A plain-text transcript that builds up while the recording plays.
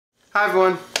Hi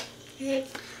everyone. Hey.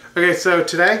 Okay, so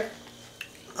today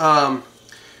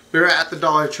we were at the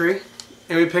Dollar Tree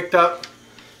and we picked up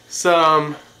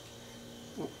some,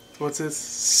 what's this?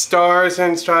 Stars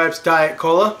and Stripes Diet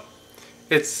Cola.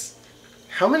 It's,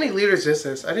 how many liters is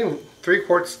this? I didn't, 3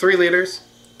 quarts, 3 liters,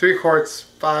 3 quarts,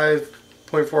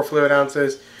 5.4 fluid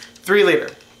ounces, 3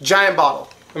 liter, giant bottle.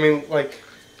 I mean, like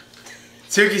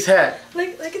Suki's head. Look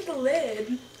at the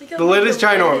lid. The lid is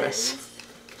ginormous.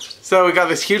 So we got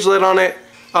this huge lid on it,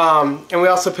 and we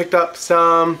also picked up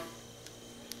some,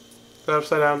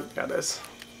 upside down, got this,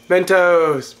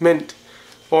 Mentos, mint,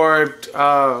 or,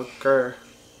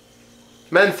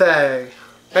 Menthe,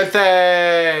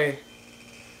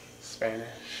 Spanish.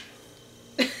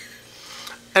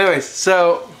 Anyways,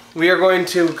 so we are going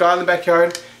to go out in the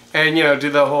backyard and, you know, do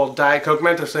the whole Diet Coke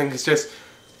Mentos thing. It's just,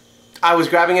 I was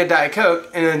grabbing a Diet Coke,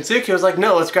 and then Suki was like,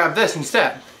 no, let's grab this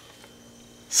instead.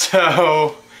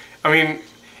 So, I mean,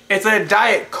 it's a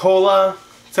Diet Cola,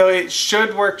 so it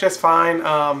should work just fine.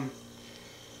 I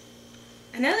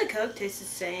know the Coke tastes the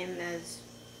same as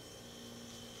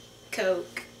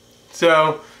Coke.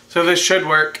 So this should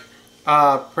work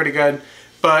pretty good.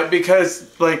 But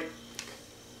because, like,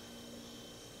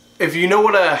 if you know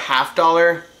what a $half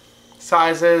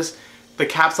size is, the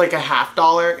cap's like a $half.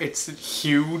 It's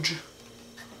huge.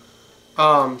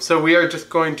 So we are just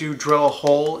going to drill a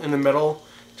hole in the middle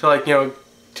to, like, you know,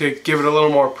 to give it a little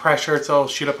more pressure so it'll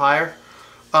shoot up higher.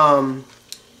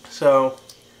 So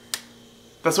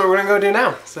that's what we're gonna go do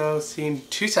now. So see you in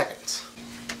 2 seconds.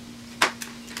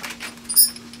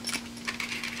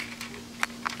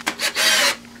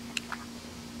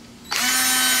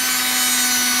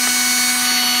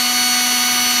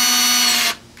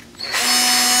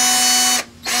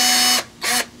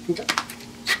 Okay.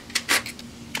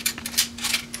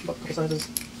 About couple sizes.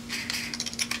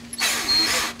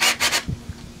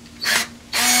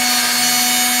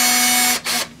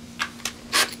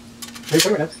 Are you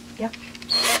recording right now? Yeah.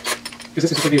 Because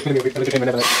this is going to be an entertainment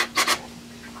event.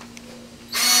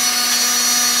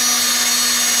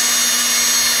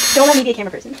 Don't let me be a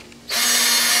camera person.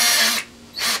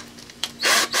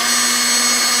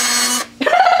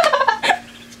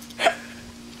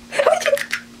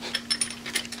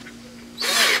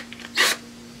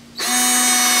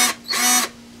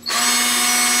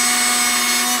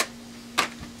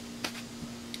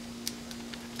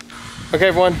 Okay,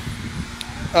 everyone.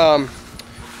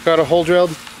 Got a hole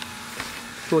drilled.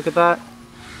 Look at that.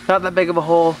 Not that big of a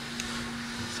hole.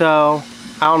 So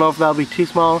I don't know if that'll be too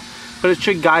small, but it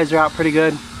should geyser out pretty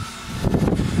good.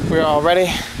 We're all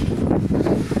ready.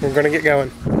 We're gonna get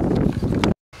going.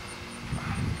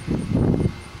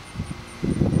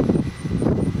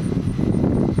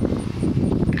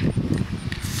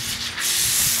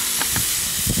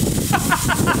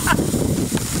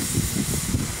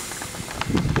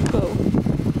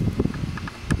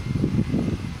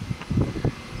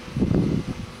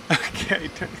 Okay,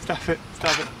 stop it,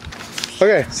 stop it.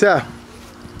 Okay, so,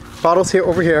 bottle's here,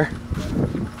 over here.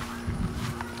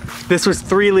 This was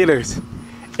 3 liters.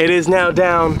 It is now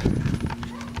down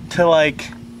to,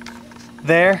 like,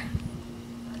 there.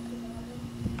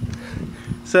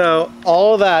 So,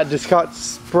 all of that just got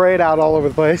sprayed out all over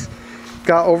the place.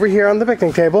 Got over here on the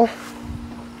picnic table.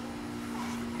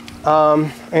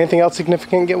 Anything else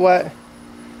significant get wet?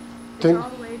 It's all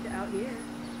the way out here.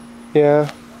 Yeah.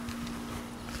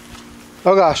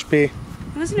 Oh gosh, bee. It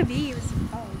wasn't a bee, it was a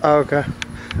bug. Oh, okay.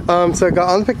 So I got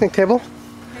on the picnic table.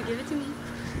 Now give it to me.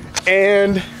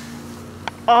 And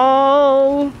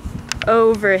all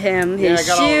over him. His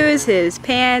shoes, his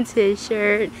pants, his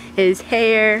shirt, his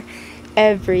hair,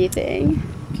 everything.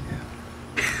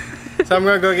 so I'm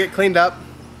gonna go get cleaned up.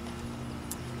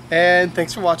 And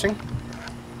thanks for watching.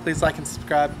 Please like and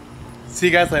subscribe. See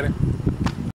you guys later.